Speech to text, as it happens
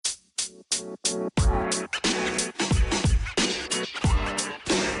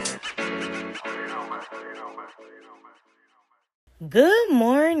Good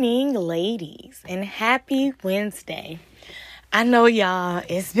morning, ladies, and happy Wednesday. I know, y'all,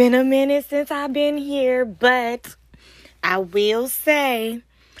 it's been a minute since I've been here, but I will say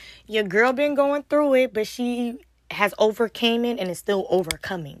your girl been going through it, but she has overcame it and is still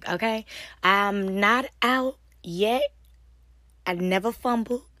overcoming, okay? I'm not out yet. I never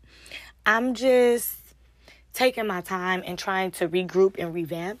fumbled. I'm just taking my time and trying to regroup and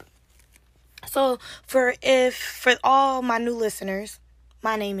revamp. So for all my new listeners,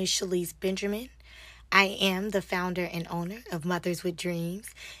 my name is Shalise Benjamin. I am the founder and owner of Mothers with Dreams.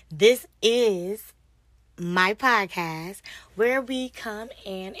 This is my podcast where we come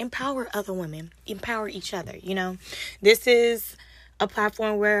and empower other women, empower each other. This is a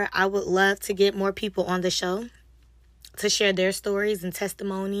platform where I would love to get more people on the show to share their stories and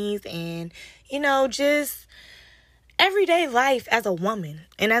testimonies and, just everyday life as a woman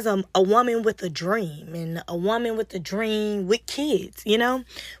and as a woman with a dream and a woman with a dream with kids,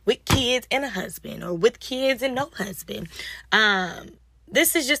 with kids and a husband or with kids and no husband.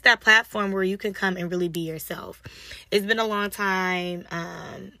 This is just that platform where you can come and really be yourself. It's been a long time.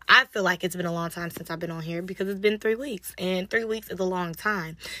 I feel like it's been a long time since I've been on here because it's been 3 weeks, and 3 weeks is a long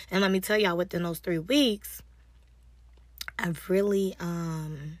time. And let me tell y'all, within those 3 weeks, I've really,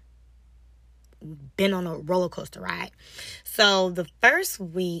 been on a roller coaster ride. So the first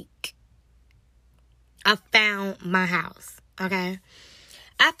week, I found my house. Okay,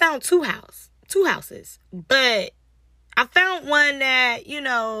 I found two houses, but I found one that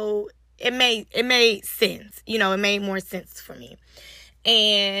it made sense. It made more sense for me.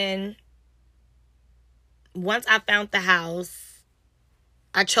 And once I found the house,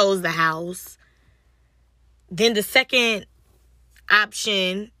 I chose the house. Then the second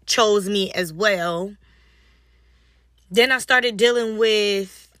option chose me as well. Then I started dealing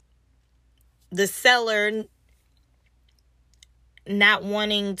with the seller not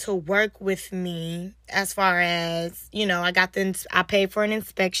wanting to work with me as far as, I paid for an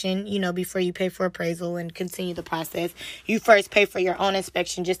inspection, before you pay for appraisal and continue the process. You first pay for your own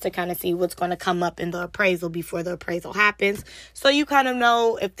inspection just to kind of see what's going to come up in the appraisal before the appraisal happens. So you kind of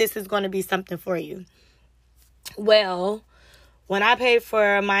know if this is going to be something for you. Well, when I paid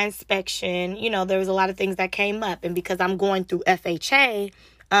for my inspection, there was a lot of things that came up. And because I'm going through FHA,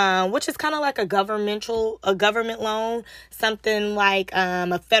 which is kind of like a government loan, something like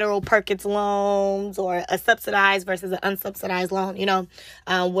a federal Perkins loans or a subsidized versus an unsubsidized loan,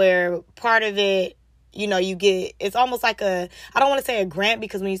 where part of it, you get, it's almost like I don't want to say a grant,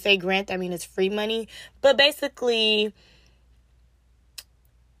 because when you say grant, I mean it's free money. But basically,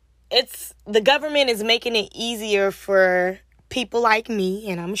 the government is making it easier for people like me,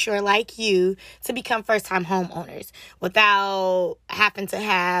 and I'm sure like you, to become first-time homeowners without having to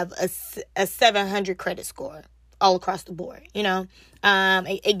have a 700 credit score all across the board.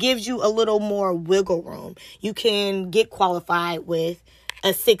 It gives you a little more wiggle room. You can get qualified with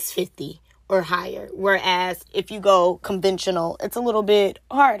a 650 or higher, whereas if you go conventional, it's a little bit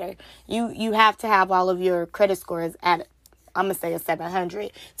harder. You have to have all of your credit scores at, I'm going to say, a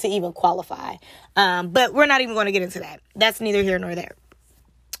 700 to even qualify. But we're not even going to get into that. That's neither here nor there.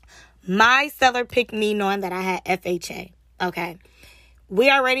 My seller picked me knowing that I had FHA. Okay. We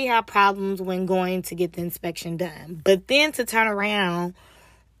already have problems when going to get the inspection done. But then to turn around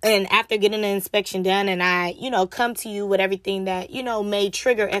and after getting the inspection done and I, come to you with everything that, may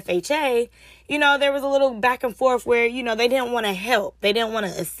trigger FHA, there was a little back and forth where, they didn't want to help. They didn't want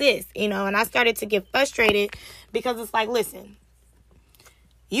to assist, and I started to get frustrated because it's like, listen,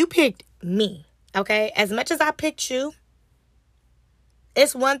 you picked me, okay? As much as I picked you,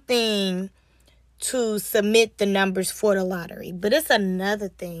 it's one thing to submit the numbers for the lottery, but it's another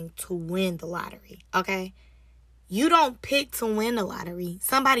thing to win the lottery, okay? You don't pick to win the lottery.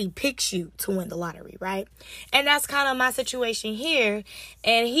 Somebody picks you to win the lottery, right? And that's kind of my situation here.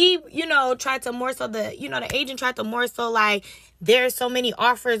 And he, tried to more so the agent tried to more so like, there's so many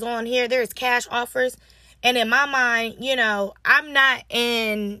offers on here. There's cash offers. And in my mind, I'm not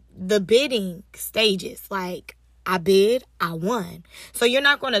in the bidding stages. Like, I bid, I won. So you're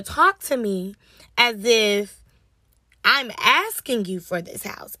not going to talk to me as if I'm asking you for this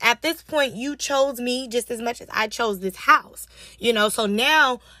house. At this point, you chose me just as much as I chose this house. So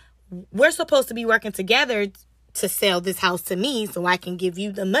now we're supposed to be working together to sell this house to me so I can give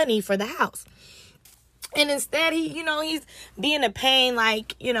you the money for the house. And instead, he's being a pain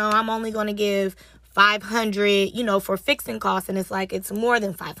like, I'm only going to give $500, for fixing costs. And it's like, it's more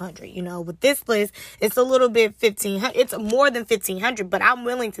than $500, with this list, it's a little bit $1,500. It's more than $1,500, but I'm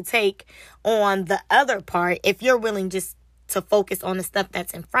willing to take on the other part if you're willing just to focus on the stuff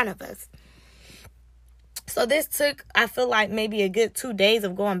that's in front of us. So this took, I feel like, maybe a good 2 days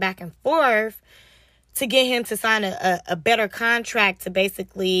of going back and forth to get him to sign a better contract to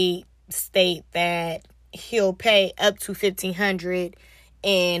basically state that he'll pay up to $1,500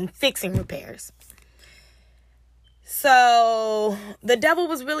 in fixing repairs. So the devil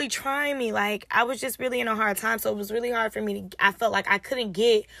was really trying me. Like, I was just really in a hard time. So it was really hard for me I felt like I couldn't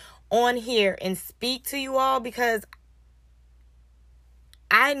get on here and speak to you all because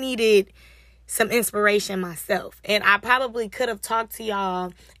I needed some inspiration myself. And I probably could have talked to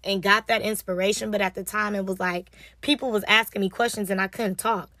y'all and got that inspiration. But at the time, it was like people was asking me questions and I couldn't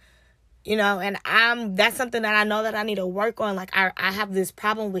talk. And that's something that I know that I need to work on. Like, I have this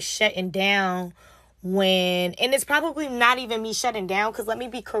problem with shutting down and it's probably not even me shutting down, because let me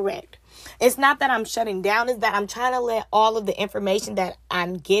be correct. It's not that I'm shutting down, it's that I'm trying to let all of the information that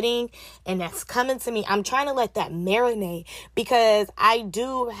I'm getting and that's coming to me, I'm trying to let that marinate, because I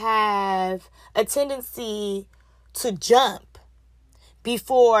do have a tendency to jump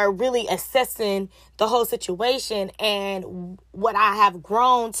before really assessing the whole situation. And what I have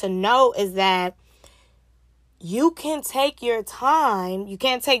grown to know is that you can take your time. You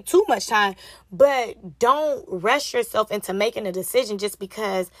can't take too much time, but don't rush yourself into making a decision just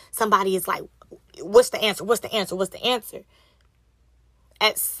because somebody is like, what's the answer? What's the answer? What's the answer?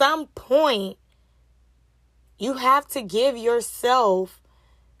 At some point, you have to give yourself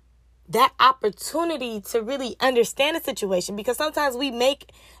that opportunity to really understand the situation, because sometimes we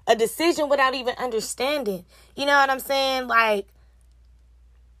make a decision without even understanding. You know what I'm saying? Like,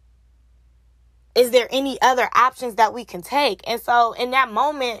 is there any other options that we can take? And so in that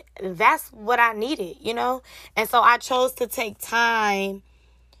moment, that's what I needed, And so I chose to take time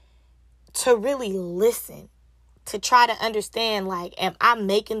to really listen, to try to understand, like, am I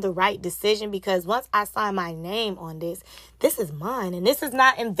making the right decision? Because once I sign my name on this is mine. And this is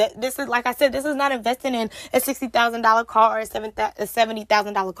not, this is, like I said, this is not investing in a $60,000 car or a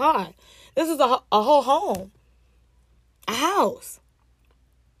 $70,000 car. This is a whole home, a house,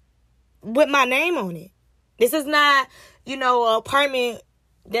 with my name on it. This is not, an apartment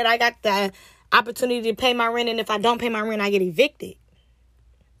that I got the opportunity to pay my rent, and if I don't pay my rent, I get evicted.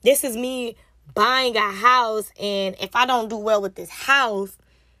 This is me buying a house, and if I don't do well with this house,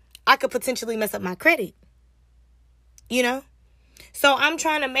 I could potentially mess up my credit. So I'm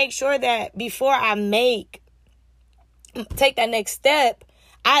trying to make sure that before I take that next step,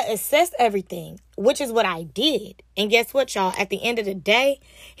 I assessed everything, which is what I did. And guess what, y'all? At the end of the day,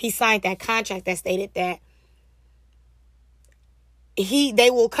 he signed that contract that stated that they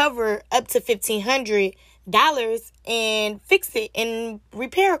will cover up to $1,500 and fix it in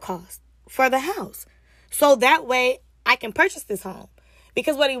repair costs for the house. So that way I can purchase this home.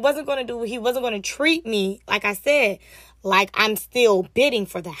 Because what he wasn't going to do, he wasn't going to treat me, like I said, like I'm still bidding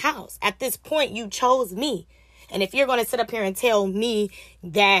for the house. At this point, you chose me. And if you're going to sit up here and tell me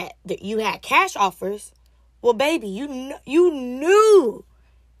that you had cash offers, well, baby, you knew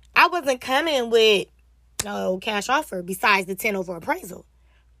I wasn't coming with no cash offer besides the 10 over appraisal.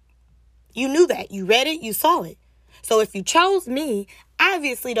 You knew that. You read it. You saw it. So if you chose me,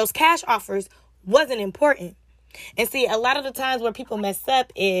 obviously those cash offers wasn't important. And see, a lot of the times where people mess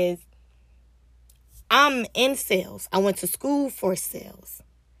up is I'm in sales. I went to school for sales.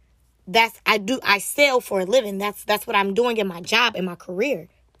 I sell for a living. That's what I'm doing in my job, in my career.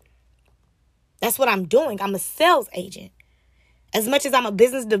 That's what I'm doing. I'm a sales agent. As much as I'm a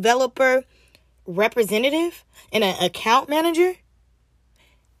business developer, representative, and an account manager,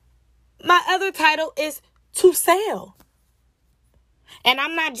 my other title is to sell. And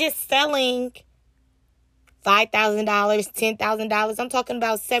I'm not just selling $5,000, $10,000. I'm talking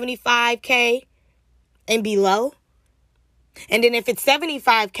about $75K and below. And then if it's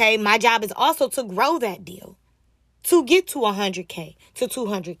 $75K, my job is also to grow that deal, to get to $100K, to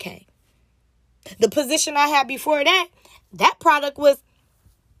 $200K. The position I had before that product was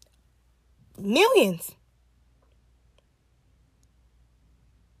millions.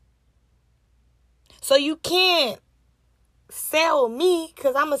 So you can't sell me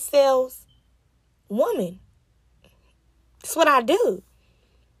because I'm a sales woman. That's what I do.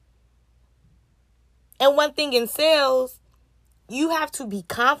 And one thing in sales, you have to be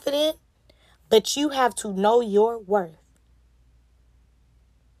confident, but you have to know your worth.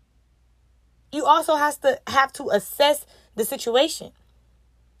 You also have to assess the situation.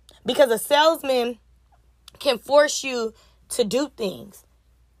 Because a salesman can force you to do things.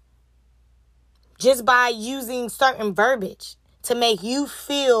 just by using certain verbiage to make you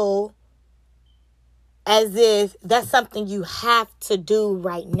feel as if that's something you have to do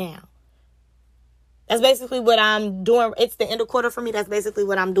right now. That's basically what I'm doing. It's the end of quarter for me. That's basically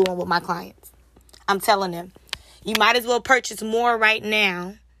what I'm doing with my clients. I'm telling them, you might as well purchase more right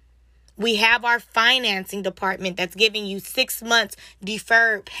now. We have our financing department that's giving you 6 months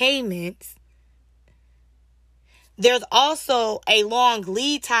deferred payments. There's also a long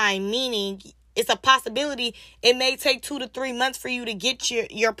lead time, meaning it's a possibility it may take 2 to 3 months for you to get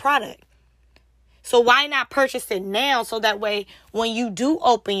your product. So why not purchase it now so that way when you do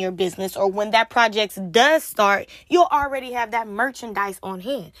open your business or when that project does start, you'll already have that merchandise on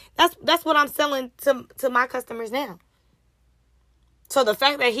hand. That's what I'm selling to my customers now. So the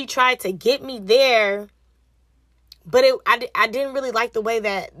fact that he tried to get me there, but I didn't really like the way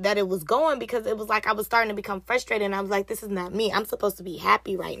that it was going, because it was like I was starting to become frustrated, and I was like, this is not me. I'm supposed to be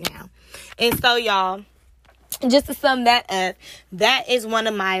happy right now. And so, y'all, just to sum that up, that is one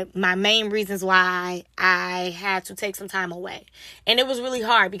of my main reasons why I had to take some time away. And it was really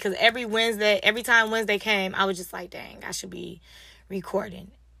hard because every time Wednesday came, I was just like, dang, I should be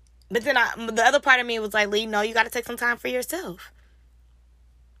recording. But then the other part of me was like, Lee, no, you got to take some time for yourself.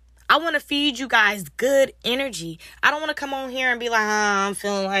 I want to feed you guys good energy. I don't want to come on here and be like, I'm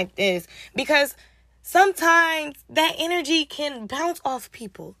feeling like this. Because sometimes that energy can bounce off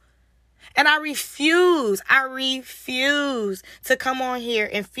people. And I refuse to come on here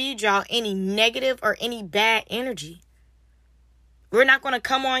and feed y'all any negative or any bad energy. We're not going to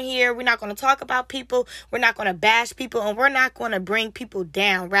come on here. We're not going to talk about people. We're not going to bash people. And we're not going to bring people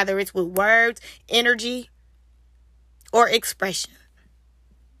down, whether it's with words, energy, or expression.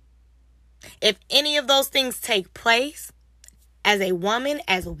 If any of those things take place, as a woman,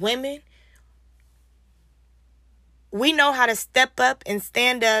 as women, we know how to step up and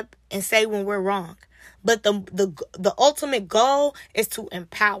stand up and say when we're wrong. But the ultimate goal is to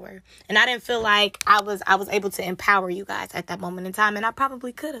empower. And I didn't feel like I was able to empower you guys at that moment in time. And I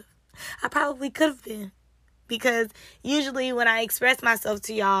probably could have. I probably could have been. Because usually when I express myself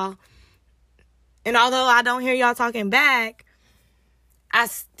to y'all, and although I don't hear y'all talking back, I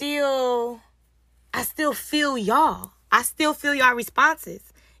still feel y'all. I still feel y'all responses,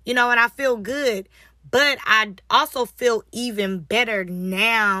 and I feel good. But I also feel even better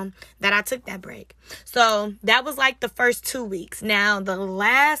now that I took that break. So that was like the first 2 weeks. Now, the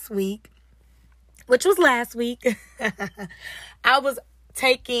last week, which was last week, I was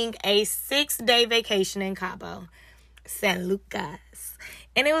taking a 6-day vacation in Cabo San Lucas.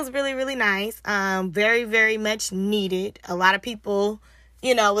 And it was really, really nice. Very, very much needed. A lot of people,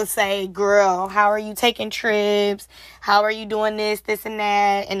 would say, girl, how are you taking trips? How are you doing this, and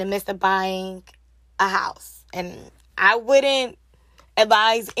that in the midst of buying a house? And I wouldn't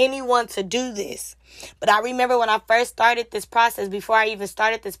advise anyone to do this. But I remember when I first started this process, before I even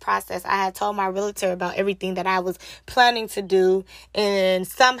started this process, I had told my realtor about everything that I was planning to do. And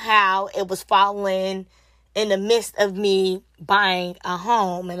somehow it was falling in the midst of me buying a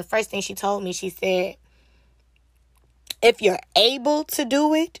home. And the first thing she told me, she said, if you're able to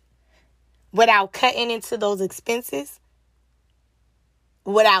do it without cutting into those expenses,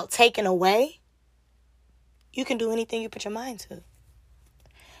 without taking away, you can do anything you put your mind to.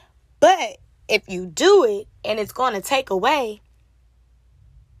 But if you do it and it's going to take away,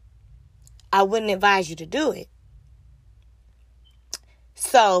 I wouldn't advise you to do it.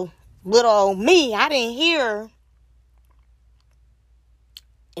 So, little old me, I didn't hear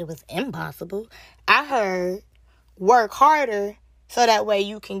it was impossible. I heard work harder so that way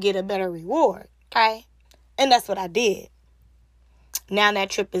you can get a better reward. Okay? And that's what I did. Now that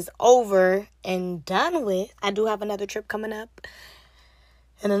trip is over and done with, I do have another trip coming up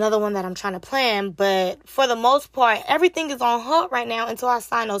and another one that I'm trying to plan. But for the most part, everything is on hold right now until I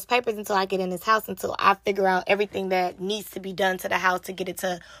sign those papers, until I get in this house, until I figure out everything that needs to be done to the house to get it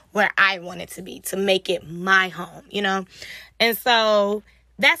to where I want it to be, to make it my home, And so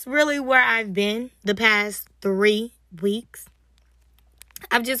that's really where I've been the past 3 weeks.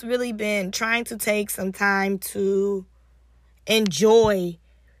 I've just really been trying to take some time to enjoy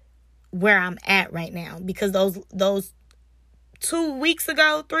where I'm at right now, because those 3 weeks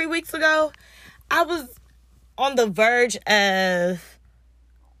ago, I was on the verge of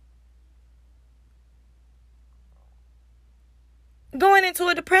going into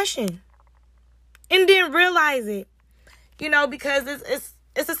a depression and didn't realize it, because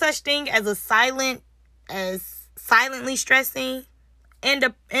it's a such thing as silently stressing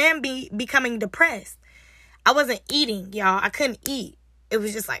and becoming depressed. I wasn't eating, y'all. I couldn't eat. It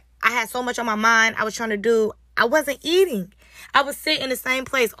was just like I had so much on my mind I was trying to do. I wasn't eating. I would sit in the same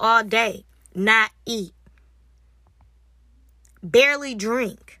place all day. not eat, barely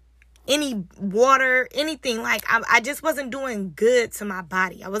drink any water, anything. Like, I just wasn't doing good to my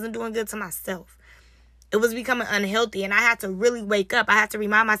body. I wasn't doing good to myself. It was becoming unhealthy, and I had to really wake up. I had to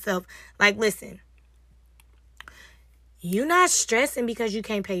remind myself, like, listen, you're not stressing because you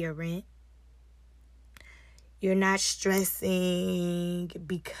can't pay your rent. You're not stressing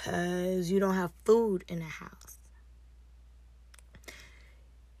because you don't have food in the house.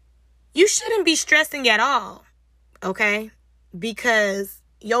 You shouldn't be stressing at all, okay? Because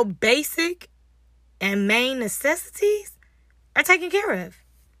your basic and main necessities are taken care of.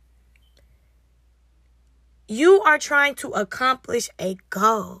 You are trying to accomplish a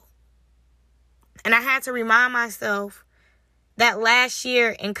goal. And I had to remind myself that last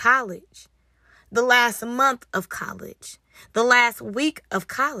year in college, the last month of college, the last week of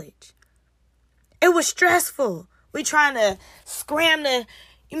college, it was stressful. We trying to scram to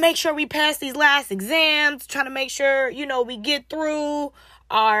make sure we pass these last exams, trying to make sure, we get through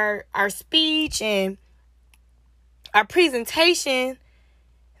our speech and our presentation,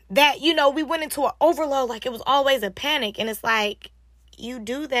 that, we went into an overload, like it was always a panic. And it's like, you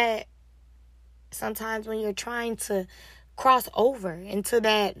do that sometimes when you're trying to cross over into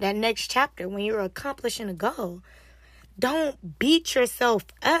that next chapter, when you're accomplishing a goal. Don't beat yourself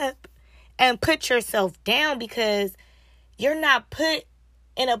up and put yourself down because you're not put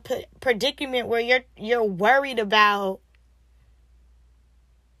in a predicament where you're worried about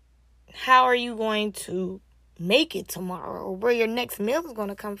how are you going to make it tomorrow or where your next meal is going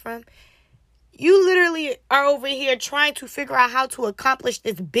to come from. You literally are over here trying to figure out how to accomplish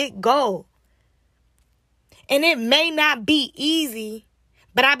this big goal. And it may not be easy,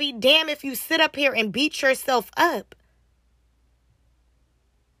 but I'll be damned if you sit up here and beat yourself up.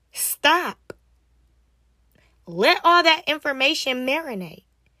 Stop. Let all that information marinate.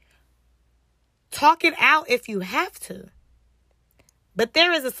 Talk it out if you have to. But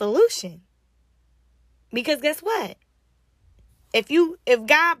there is a solution. Because guess what? If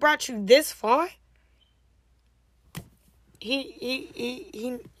God brought you this far, hey,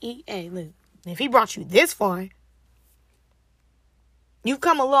 look. If he brought you this far, you've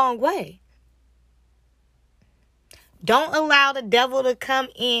come a long way. Don't allow the devil to come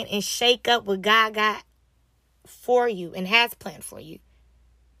in and shake up what God got for you and has planned for you.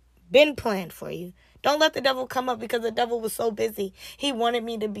 Been planned for you. Don't let the devil come up because the devil was so busy. He wanted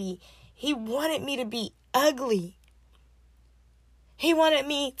me to be ugly. He wanted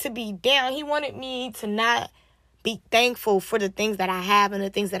me to be down. He wanted me to not be thankful for the things that I have and the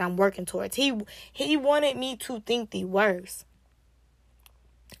things that I'm working towards. He wanted me to think the worst.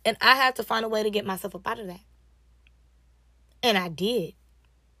 And I had to find a way to get myself up out of that. And I did.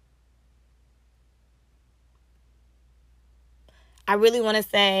 I really want to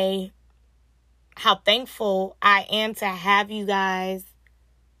say how thankful I am to have you guys.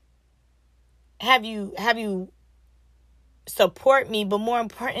 Have you support me, but more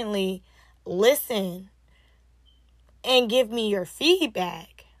importantly, listen and give me your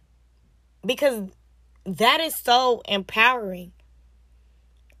feedback, because that is so empowering.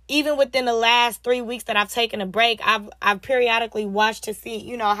 Even within the last 3 weeks that I've taken a break, I've periodically watched to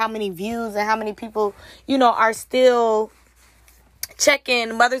see, how many views and how many people, are still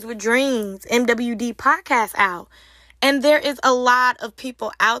checking Mothers with Dreams, MWD podcast out. And there is a lot of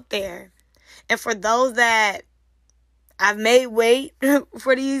people out there. And for those that I've made wait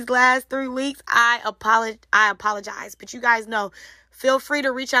for these last 3 weeks, I apologize. But you guys know, feel free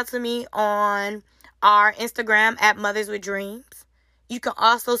to reach out to me on our Instagram at Mothers with Dreams. You can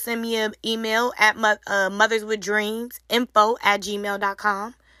also send me an email at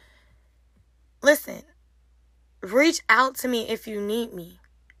motherswithdreamsinfo@gmail.com. Listen, reach out to me if you need me.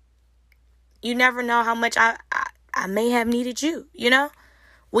 You never know how much I may have needed you,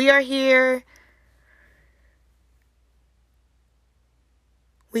 We are here.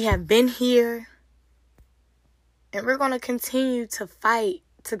 We have been here. And we're going to continue to fight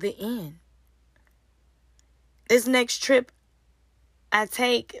to the end. This next trip I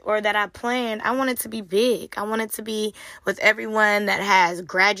take, or that I plan, I want it to be big. I want it to be with everyone that has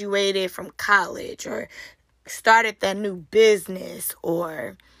graduated from college or started that new business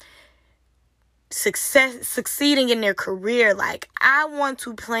or succeeding in their career. Like, I want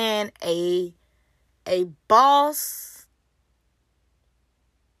to plan a boss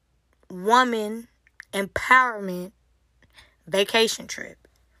woman empowerment vacation trip.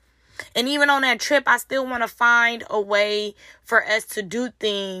 And even on that trip, I still want to find a way for us to do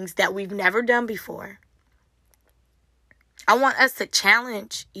things that we've never done before. I want us to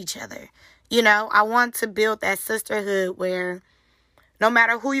challenge each other. I want to build that sisterhood where No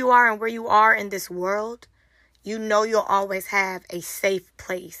matter who you are and where you are in this world, you know you'll always have a safe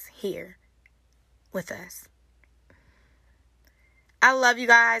place here with us. I love you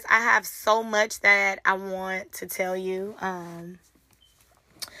guys. I have so much that I want to tell you.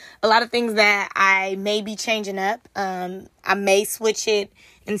 A lot of things that I may be changing up. I may switch it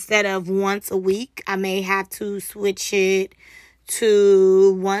instead of once a week. I may have to switch it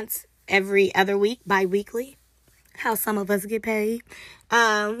to once every other week, bi-weekly. How some of us get paid.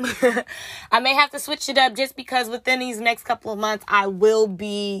 I may have to switch it up just because within these next couple of months, I will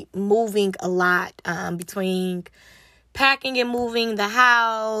be moving a lot between packing and moving the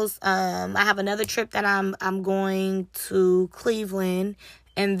house. I have another trip that I'm going to Cleveland.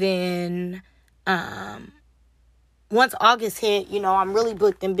 And then once August hit, I'm really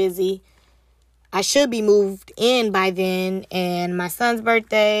booked and busy. I should be moved in by then. And my son's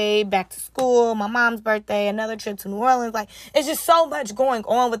birthday, back to school, my mom's birthday, another trip to New Orleans. Like, it's just so much going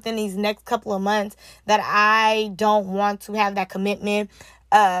on within these next couple of months that I don't want to have that commitment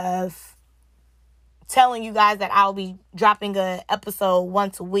of telling you guys that I'll be dropping an episode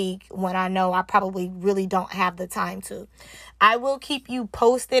once a week when I know I probably really don't have the time to. I will keep you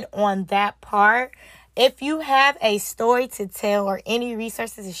posted on that part. If you have a story to tell or any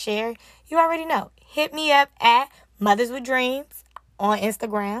resources to share, you already know. Hit me up at Mothers with Dreams on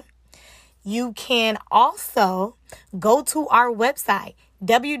Instagram. You can also go to our website,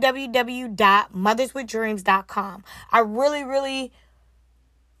 www.motherswithdreams.com. I really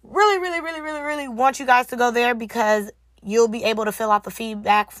want you guys to go there because you'll be able to fill out the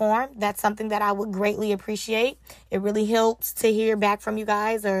feedback form. That's something that I would greatly appreciate. It really helps to hear back from you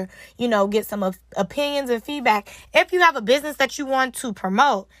guys or, get some opinions and feedback. If you have a business that you want to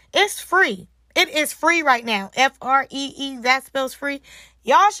promote, it's free. It is free right now. FREE, that spells free.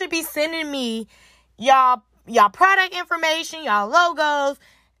 Y'all should be sending me y'all product information, y'all logos.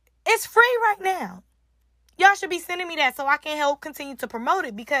 It's free right now. Y'all should be sending me that so I can help continue to promote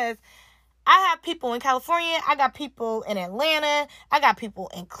it because I have people in California. I got people in Atlanta. I got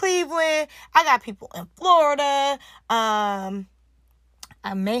people in Cleveland. I got people in Florida. I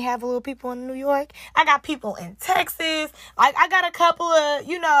may have a little people in New York. I got people in Texas. I got a couple of,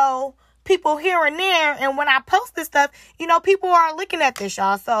 people here and there. And when I post this stuff, people are looking at this,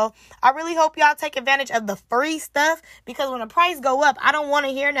 y'all. So I really hope y'all take advantage of the free stuff because when the price go up, I don't want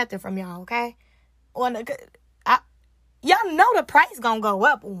to hear nothing from y'all, okay? Y'all know the price gonna go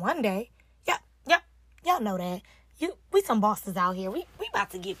up one day. Y'all know that. We some bosses out here. We about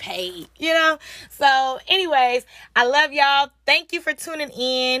to get paid, So anyways, I love y'all. Thank you for tuning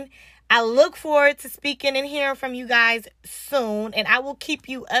in. I look forward to speaking and hearing from you guys soon. And I will keep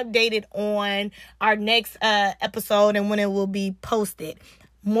you updated on our next episode and when it will be posted.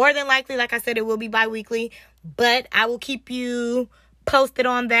 More than likely, like I said, it will be bi-weekly. But I will keep you posted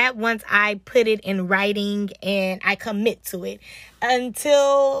on that once I put it in writing and I commit to it.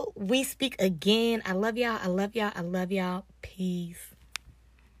 Until we speak again, I love y'all. I love y'all. I love y'all. Peace.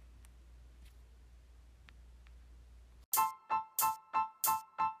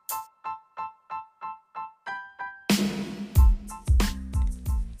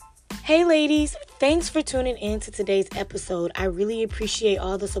 Hey ladies, thanks for tuning in to today's episode. I really appreciate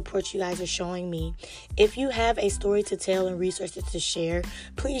all the support you guys are showing me. If you have a story to tell and resources to share,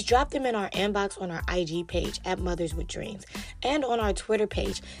 please drop them in our inbox on our IG page at Mothers with Dreams and on our Twitter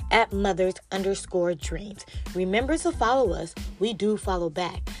page at Mothers_Dreams. Remember to follow us. We do follow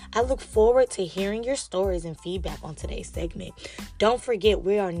back. I look forward to hearing your stories and feedback on today's segment. Don't forget,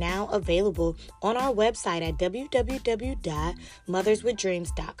 we are now available on our website at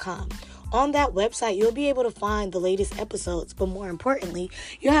www.motherswithdreams.com. On that website, you'll be able to find the latest episodes, but more importantly,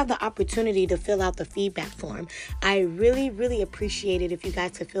 you'll have the opportunity to fill out the feedback form. I really appreciate it if you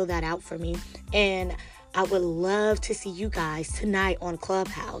guys could fill that out for me. And I would love to see you guys tonight on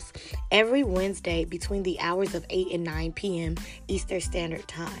Clubhouse every Wednesday between the hours of 8 and 9 p.m. Eastern Standard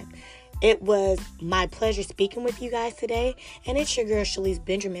Time. It was my pleasure speaking with you guys today, and it's your girl, Shalise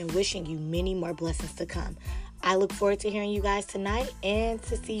Benjamin, wishing you many more blessings to come. I look forward to hearing you guys tonight and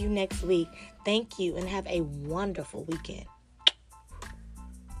to see you next week. Thank you and have a wonderful weekend.